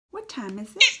time,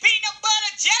 is it? It's peanut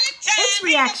butter jelly time. It's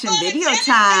reaction video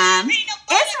time.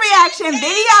 It's reaction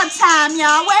video time,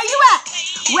 y'all. Where you at?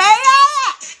 Where you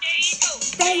at?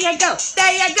 There you go.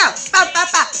 There you go. Ba, ba,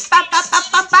 ba, ba, ba, ba,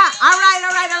 ba, ba. All right,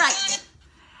 all right, all right.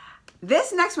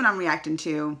 This next one I'm reacting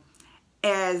to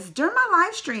is during my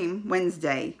live stream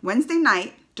Wednesday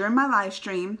night, during my live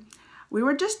stream, we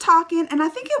were just talking, and I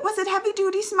think it was Heavy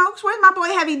Duty Smokes. Where's my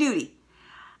boy Heavy Duty?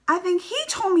 I think he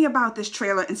told me about this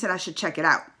trailer and said I should check it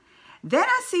out. Then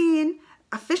I seen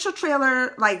official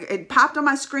trailer, like it popped on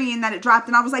my screen that it dropped,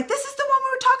 and I was like, this is the one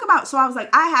we were talking about. So I was like,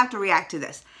 I have to react to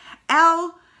this.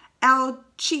 I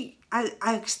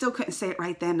still couldn't say it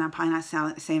right then. I'm probably not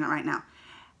saying it right now.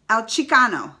 El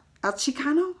Chicano. El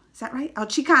Chicano? Is that right? El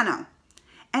Chicano.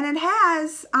 And it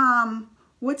has,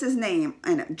 what's his name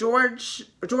in it? George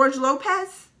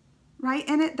Lopez, right,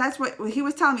 in it? That's what he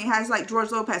was telling me. It has like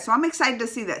George Lopez. So I'm excited to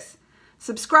see this.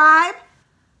 Subscribe.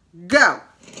 Go.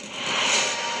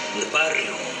 The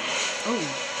barrio. Oh.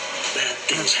 Bad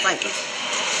things happen.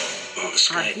 When the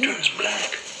sky turns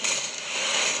black.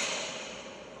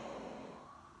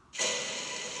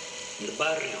 In the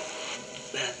barrio,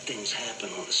 bad things happen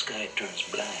when the sky turns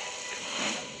black.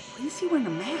 Why is he wearing a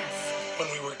mask? When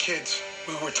we were kids,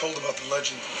 we were told about the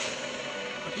legend.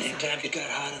 Anytime you got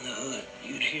hot in the hood,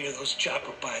 you'd hear those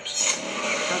chopper pipes.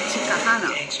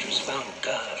 Chicano. Gangsters found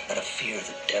God out of fear of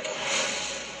the devil.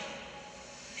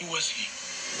 Who was he?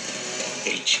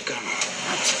 El Chicano.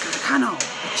 El Chicano.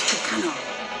 El Chicano.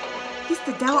 He's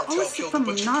the devil. Oh, he's from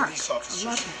Narc. I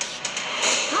love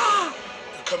that.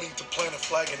 They're coming to plant a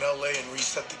flag in LA and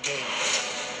reset the game.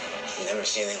 I've never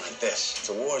seen anything like this. It's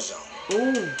a war zone. Ooh.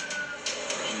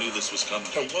 I knew this was coming.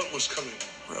 And what was coming?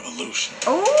 Revolution.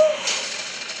 Oh.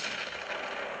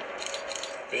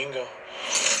 Bingo.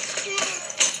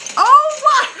 Oh,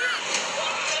 what?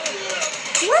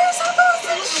 Where's all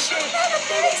those shit at? The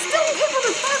thing is still able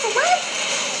to drive away?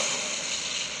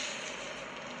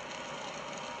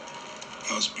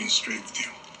 I was being straight with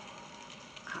you.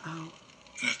 Uh-oh.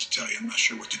 I have to tell you, I'm not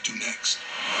sure what to do next.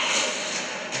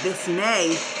 This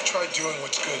May. I tried doing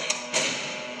what's good.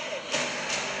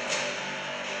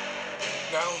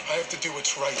 Now I have to do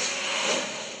what's right.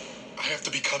 I have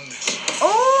to become this.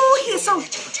 Oh, he's so...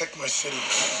 to protect my city.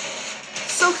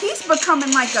 So he's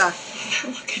becoming like a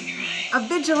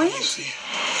vigilante.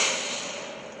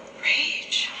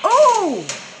 Rage. Oh,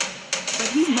 but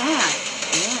he's mad.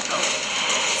 Yeah. Oh.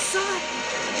 Son.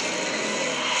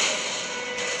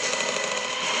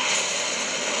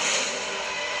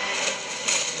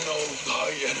 No,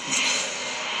 thy enemy.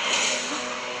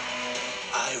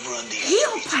 I run the He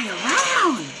don't play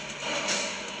around.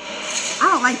 I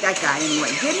don't like that guy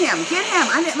anyway. Get him. Get him.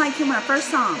 I didn't like him when I first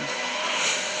saw him.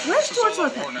 Where's George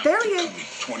Lopez? There he is.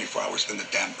 24 hours in the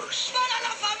Danvers.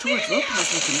 George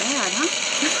Lopez looking bad, huh?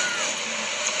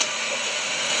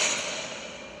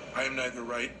 I am neither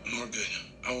right nor good.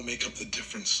 I will make up the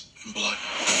difference in blood.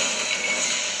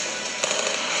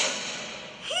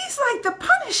 He's like the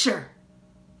Punisher.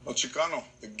 El Chicano,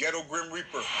 the ghetto Grim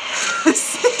Reaper.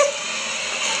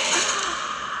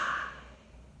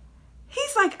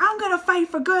 He's like, I'm gonna fight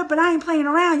for good, but I ain't playing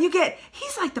around.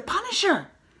 He's like the Punisher.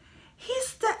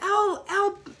 He's the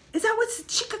is that what's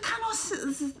Chicano?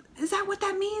 Is that what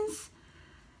that means?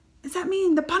 Does that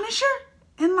mean the Punisher?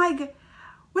 And like,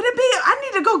 would it be, I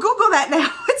need to go Google that now.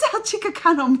 What's El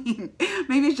Chicano mean?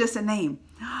 Maybe it's just a name.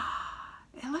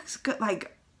 It looks good,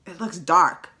 like, it looks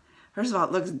dark. First of all,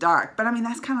 it looks dark. But I mean,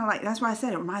 that's kind of like, that's why I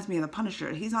said it reminds me of the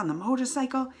Punisher. He's on the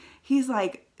motorcycle. He's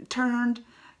like turned,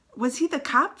 was he the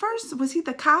cop first? Was he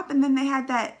the cop? And then they had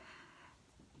that,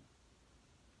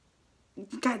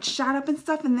 got shot up and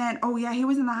stuff. And then, oh yeah, he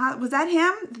was in the hospital. Was that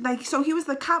him? Like, so he was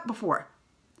the cop before.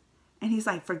 And he's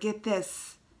like, forget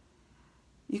this.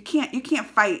 You can't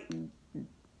fight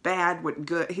bad with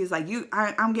good. He's like,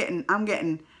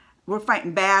 we're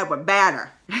fighting bad with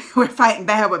badder. We're fighting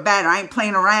bad with badder. I ain't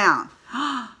playing around.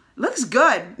 Looks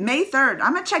good. May 3rd.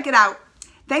 I'm going to check it out.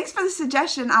 Thanks for the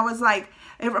suggestion. I was like,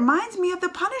 it reminds me of the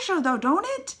Punisher though, don't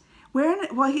it?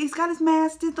 Well, he's got his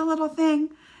mask, did the little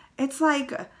thing. It's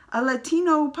like a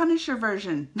Latino Punisher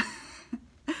version.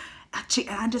 And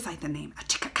I just like the name. A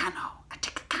Chicano. A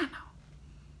Chicano.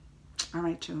 All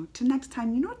right, till next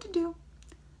time, you know what to do.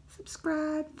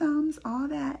 Subscribe, thumbs, all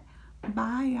that.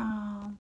 Bye, y'all.